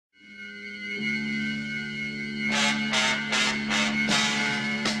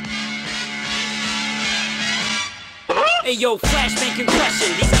Ayo, flashbang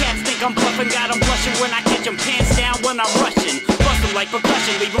concussion. These cats think I'm bluffing, got them blushing when I catch them pants down when I'm rushing. Bust them like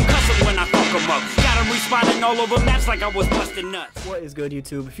percussion, leave them cussing when I fuck them up. Got them respawning all over maps like I was busting nuts. What is good,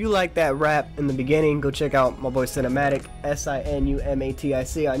 YouTube? If you like that rap in the beginning, go check out my boy Cinematic,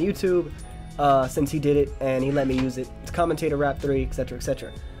 S-I-N-U-M-A-T-I-C on YouTube, since he did it and he let me use it. It's Commentator Rap 3, etc,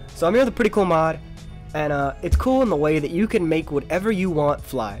 etc. So I'm here with a pretty cool mod, and it's cool in the way that you can make whatever you want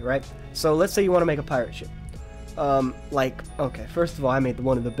fly, right? So let's say you want to make a pirate ship. Okay, first of all, I made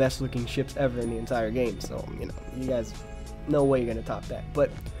one of the best looking ships ever in the entire game, so, you know, you guys, no way you're gonna top that.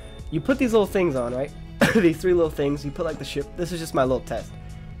 But you put these little things on, right? These three little things, you put like the ship. This is just my little test,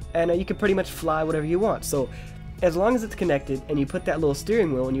 and you can pretty much fly whatever you want. So as long as it's connected and you put that little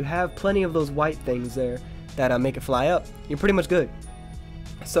steering wheel and you have plenty of those white things there that make it fly up, you're pretty much good.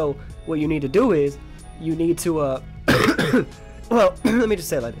 So what you need to do is you need to well, let me just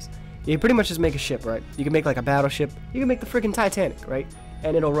say it like this. You pretty much just make a ship, right? You can make like a battleship. You can make the freaking Titanic, right?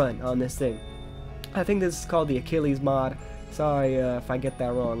 And it'll run on this thing. I think this is called the Achilles mod. Sorry if I get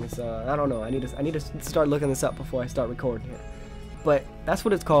that wrong. It's I don't know. I need to start looking this up before I start recording here. But that's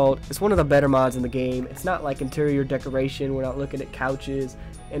what it's called. It's one of the better mods in the game. It's not like interior decoration. We're not looking at couches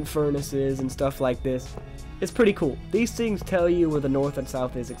and furnaces and stuff like this. It's pretty cool. These things tell you where the north and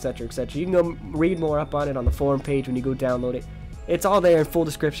south is, etc, etc. You can go read more up on it on the forum page when you go download it. It's all there in full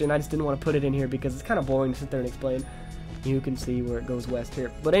description. I just didn't want to put it in here because it's kind of boring to sit there and explain. You can see where it goes west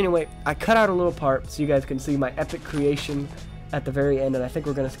here. But anyway, I cut out a little part so you guys can see my epic creation at the very end, and I think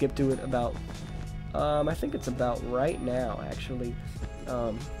we're going to skip to it about, I think it's about right now, actually.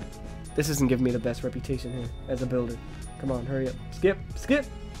 This isn't giving me the best reputation here as a builder. Come on, hurry up. Skip, skip,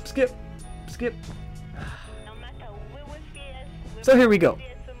 skip, skip. So here we go.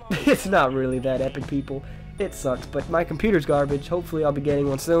 It's not really that epic, people. It sucks, but my computer's garbage. Hopefully I'll be getting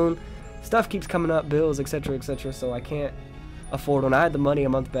one soon. Stuff keeps coming up, bills, etc, etc, so I can't afford one. I had the money a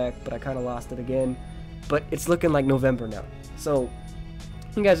month back, but I kind of lost it again. But it's looking like November now, so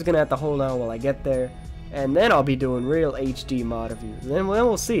you guys are gonna have to hold on while I get there, and then I'll be doing real HD mod reviews. Then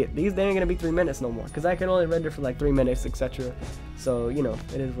we'll see it. They ain't gonna be 3 minutes no more, because I can only render for like 3 minutes, etc. So, you know,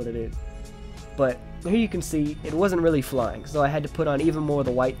 it is what it is. But here you can see it wasn't really flying, so I had to put on even more of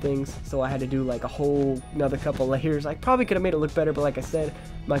the white things. So I had to do like a whole another couple layers. I probably could have made it look better, but like I said,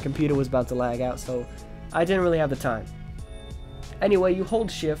 my computer was about to lag out, so I didn't really have the time. Anyway, you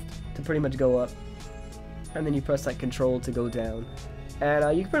hold shift to pretty much go up, and then you press like control to go down,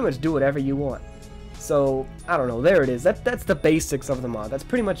 and you can pretty much do whatever you want. So I don't know, there it is. That's the basics of the mod. That's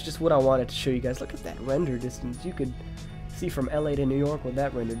pretty much just what I wanted to show you guys. Look at that render distance. You could see from LA to New York with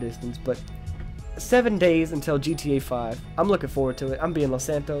that render distance. But 7 days until GTA 5. I'm looking forward to it. I'm being Los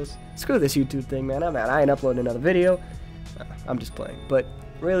Santos. Screw this YouTube thing, man. I'm out. I ain't uploading another video. I'm just playing. But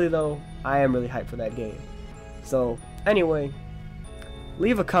really though, I am really hyped for that game. So anyway,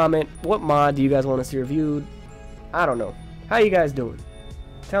 leave a comment. What mod do you guys want to see reviewed? I don't know. How you guys doing?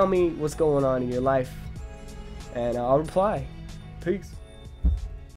 Tell me what's going on in your life, and I'll reply. Peace.